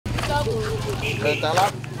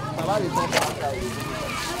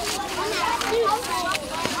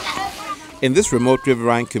In this remote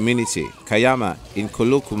riverine community, Kayama, in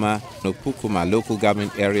Kolokuma, Nopukuma local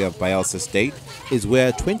government area of Bayelsa State, is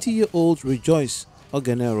where 20-year-old Rejoice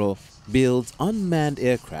Oganero builds unmanned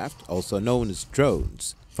aircraft, also known as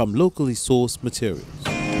drones, from locally sourced materials.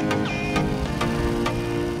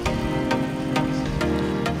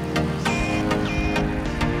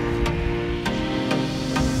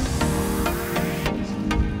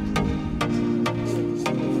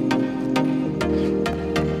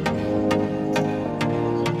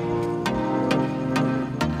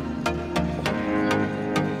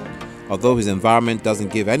 Although his environment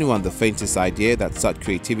doesn't give anyone the faintest idea that such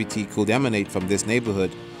creativity could emanate from this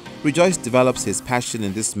neighborhood, Rejoice develops his passion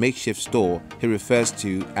in this makeshift store he refers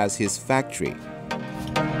to as his factory.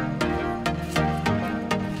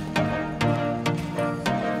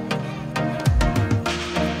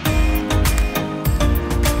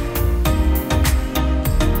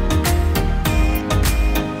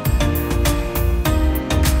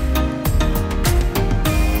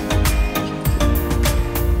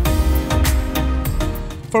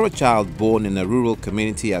 For a child born in a rural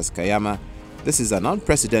community as Kayama, this is an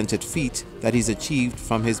unprecedented feat that he's achieved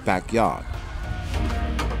from his backyard.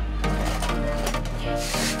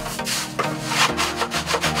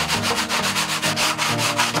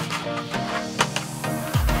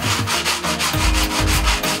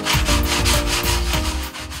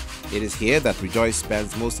 It is here that Rejoice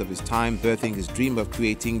spends most of his time birthing his dream of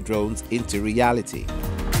creating drones into reality.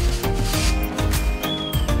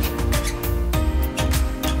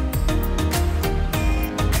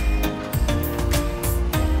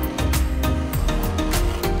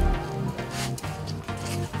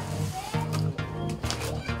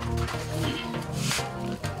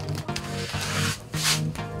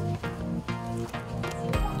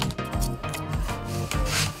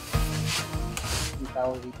 I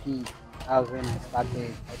was a kid. That was when I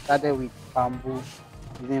started. I started with bamboo,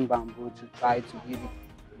 using bamboo to try to build it,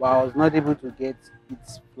 but I was not able to get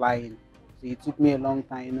it flying. So it took me a long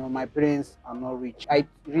time. You know, my parents are not rich. I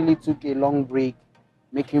really took a long break,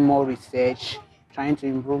 making more research, trying to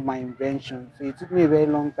improve my invention. So it took me a very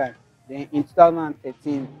long time. Then in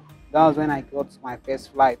 2013, that was when I got my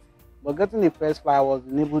first flight. But getting the first flight, I was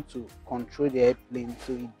unable to control the airplane,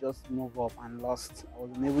 so it just moved up and lost. I was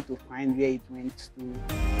unable to find where it went to.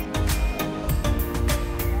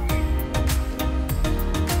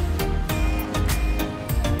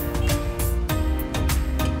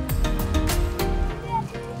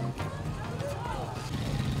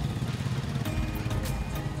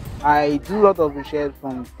 I do a lot of research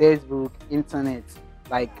from textbook, internet,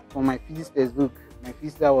 like from my physics textbook. My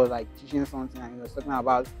physics teacher was like teaching something and he was talking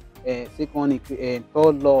about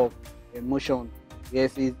third law of motion.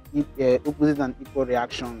 Yes, it's opposite and equal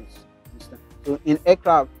reactions. So in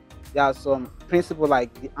aircraft, there are some principles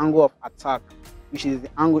like the angle of attack, which is the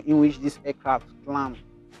angle in which this aircraft climb.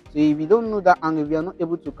 So if you don't know that angle, if you are not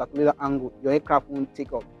able to calculate that angle, your aircraft won't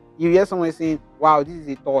take off. You hear someone saying, "Wow, this is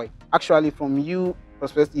a toy." Actually, from you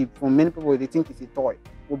perspective, from many people, they think it's a toy.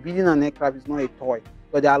 But building an aircraft is not a toy.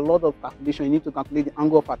 But there are a lot of calculations. You need to calculate the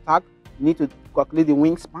angle of attack. You need to calculate the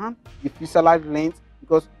wingspan, the fuselage length.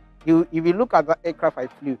 Because if you look at the aircraft I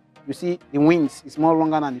flew, you see the wings is more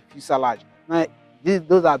longer than the fuselage. Now,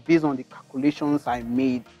 those are based on the calculations I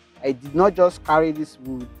made. I did not just carry this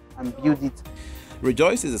wood and build it.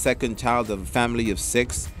 Rejoice is the second child of a family of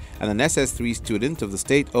 6 and an SS3 student of the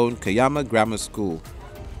state-owned Kayama Grammar School.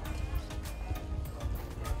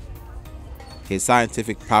 His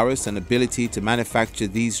scientific prowess and ability to manufacture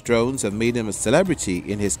these drones have made him a celebrity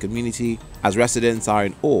in his community, as residents are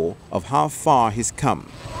in awe of how far he's come.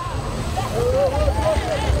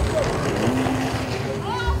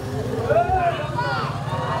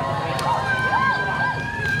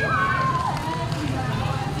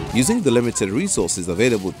 Using the limited resources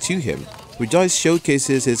available to him, Rejoice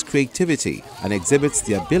showcases his creativity and exhibits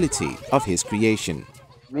the ability of his creation.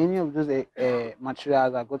 Many of those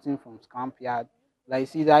materials are gotten from scrap yard. Like you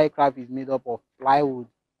see, the aircraft is made up of plywood,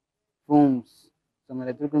 foams, some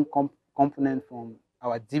electrical components from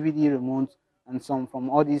our DVD remotes, and some from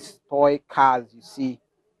all these toy cars you see.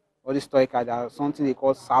 All these toy cars are something they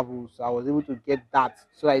call servos. So I was able to get that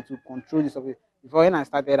so I to control this. Before when I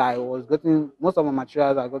started, I was getting most of my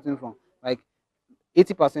materials are gotten from like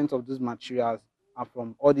 80% of those materials are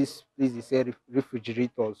from all these places they say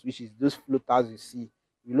refrigerators, which is those floaters you see.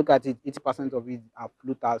 If you look at it, 80% of it are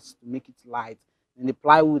floaters to make it light. And the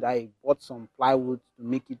plywood, I bought some plywood to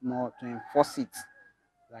make it more, to enforce it,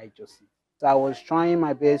 like just see. So I was trying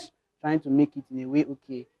my best, trying to make it in a way,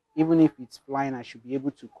 okay, even if it's flying, I should be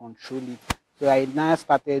able to control it. So I now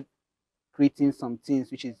started creating some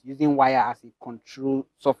things, which is using wire as a control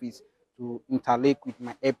surface to interlake with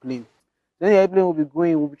my airplane. Then the airplane will be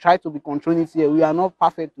going, we'll try to be controlling it here. We are not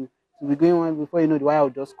perfect to be going on. Before you know, the wire will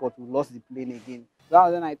just cut, we lost the plane again. So that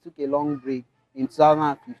was when I took a long break in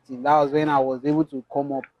 2015. That was when I was able to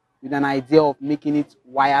come up with an idea of making it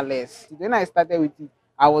wireless. Then I started with it.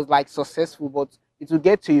 I was like successful, but it will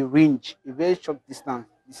get to a range, a very short distance.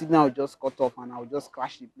 The signal will just cut off and I will just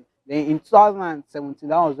crash the plane. Then in 2017,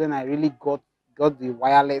 that was when I really got the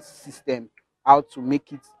wireless system, how to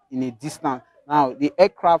make it in a distance. Now the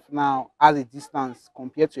aircraft now has a distance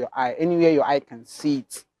compared to your eye. Anywhere your eye can see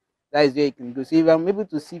it, that is where you can go. So if I'm able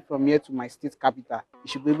to see from here to my state capital,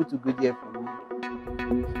 you should be able to go there from here.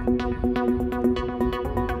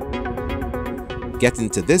 Getting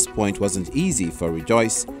to this point wasn't easy for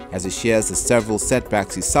Rejoice, as he shares the several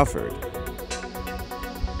setbacks he suffered.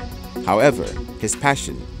 However, his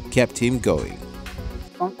passion kept him going.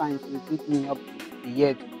 Sometimes it will take me up to a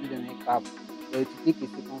year to build an aircraft, but it will take a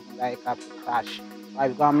second for that aircraft to crash. Why?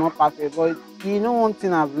 Because I'm not perfect. But you know, one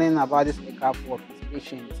thing I've learned about this aircraft work is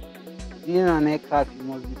patience. Building an aircraft, you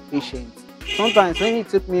must be patient. Sometimes when it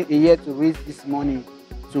took me a year to raise this money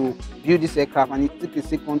to build this aircraft and it took a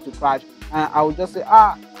second to crash, and I would just say,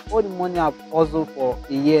 all the money I've hustled for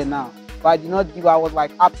a year now, but I did not give up. I was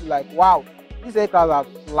like happy, like, wow, this aircraft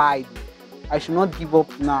have flied. I should not give up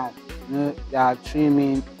now. You know, there are three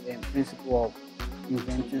main principles of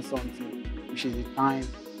inventing something, which is the time,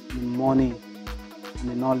 the money, and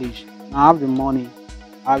the knowledge. Now I have the money,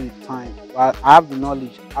 I have the time. Well, I have the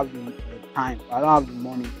knowledge, I have the time, but I don't have the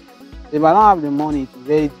money. So if I don't have the money, it's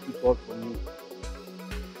very difficult for me.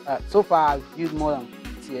 So far, I've built more than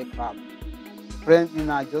 50 aircraft. Presently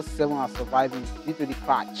now, just 7 are surviving due to the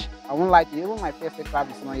crash. I won't lie to you, even my first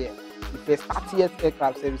aircraft is not yet. The first 30th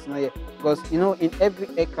aircraft service is not yet. Because, you know, in every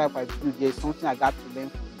aircraft I build, there's something I got to learn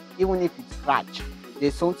from it. Even if it's crash,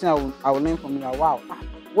 there's something I will learn from it. Like, wow,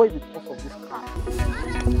 what is the cause of this crash?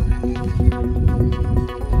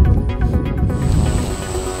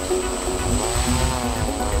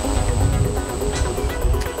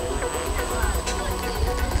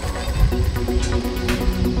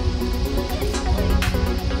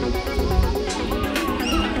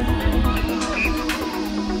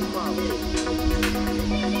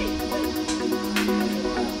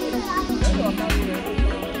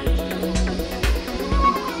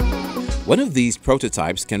 One of these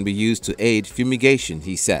prototypes can be used to aid fumigation,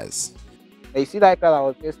 he says. You see that aircraft I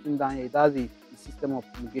was testing down here, it has a system of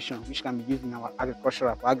fumigation which can be used in our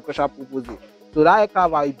agricultural purposes. So that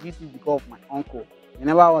aircraft I built it because of my uncle.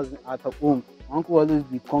 Whenever I was at home, my uncle would always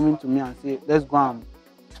be coming to me and say, let's go and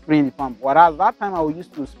spray in the farm. Whereas that time I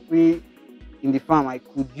used to spray in the farm, I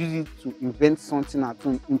could use it to invent something at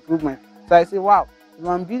home, improvement. So I say, wow, if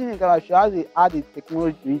I'm building a aircraft, I should add a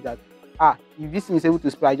technology to it that if this thing is able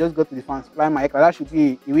to spray, I just go to the farm, fly my aircraft. That should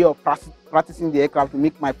be a way of practicing the aircraft to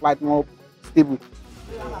make my flight more stable.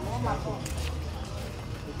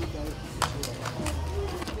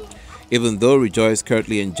 Even though Rejoice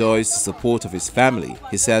currently enjoys the support of his family,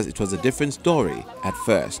 he says it was a different story at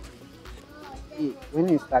first. When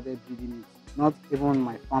he started building it, not even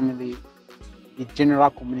my family, the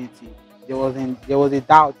general community, there was a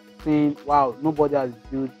doubt saying, wow, nobody has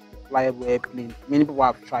built flyable airplane. Many people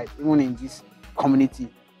have tried, even in this community.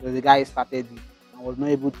 There was a guy who started it and was not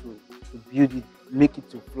able to build it, make it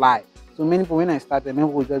to fly. So many people, when I started, many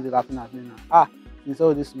people would just be laughing at me now. Since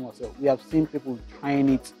all this small, so we have seen people trying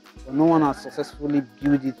it, but no one has successfully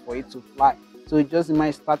built it for it to fly. So it just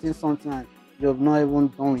imagine starting something and you have not even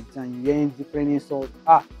done it and you're hearing different insults.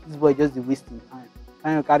 This boy just be wasting time.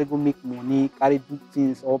 Trying to carry go make money, carry do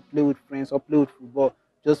things, or play with friends, or play with football,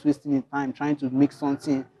 just wasting the time trying to make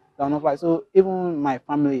something. So even my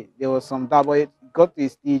family, there was some doubt, but it got to a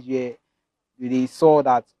stage where they saw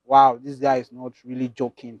that, wow, this guy is not really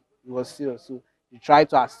joking. He was serious. So they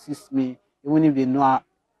tried to assist me, even if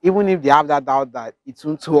they have that doubt that it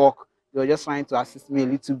won't work. They were just trying to assist me a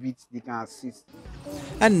little bit. They can assist.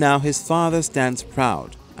 And now his father stands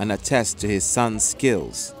proud and attests to his son's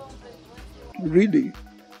skills. Really,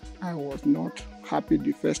 I was not happy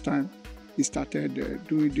the first time he started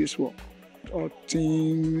doing this work.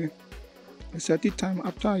 Until a certain time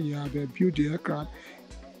after he had built the aircraft,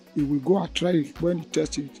 he will go and try it. When he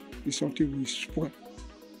tests it, it's something will spoil.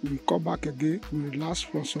 He will come back again, will last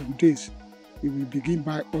for some days. He will begin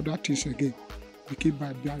buy other things again. He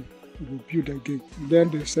will build again. Then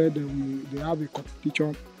they said they have a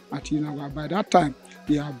competition at Inawa. By that time,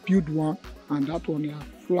 they have built one, and that one they have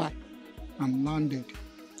fly and landed.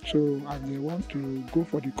 So as they want to go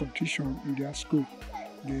for the competition in their school,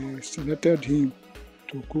 they selected him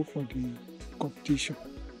to go for the competition.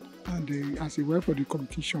 And as he went for the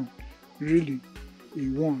competition, really, he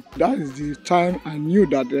won. That is the time I knew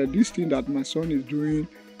that this thing that my son is doing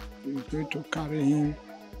is going to carry him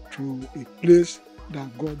to a place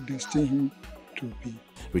that God destined him to be.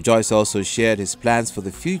 Rejoice also shared his plans for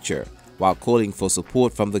the future while calling for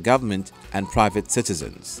support from the government and private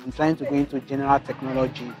citizens. I'm trying to go into general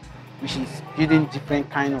technology, which is building different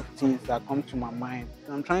kind of things that come to my mind.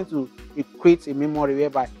 So I'm trying to create a memory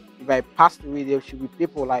whereby if I passed away, there should be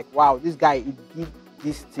people like, wow, this guy, he did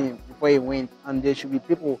this thing before he went, and there should be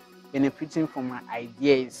people benefiting from my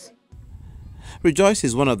ideas. Rejoice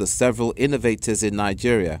is one of the several innovators in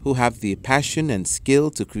Nigeria who have the passion and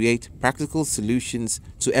skill to create practical solutions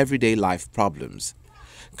to everyday life problems.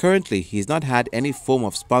 Currently, he's not had any form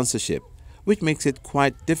of sponsorship, which makes it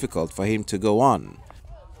quite difficult for him to go on.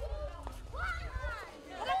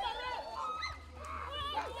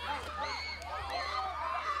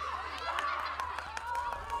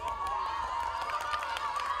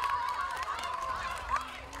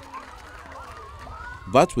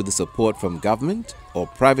 But with the support from government or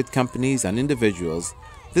private companies and individuals,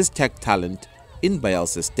 this tech talent in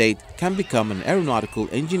Bayelsa State can become an aeronautical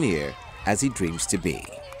engineer as he dreams to be.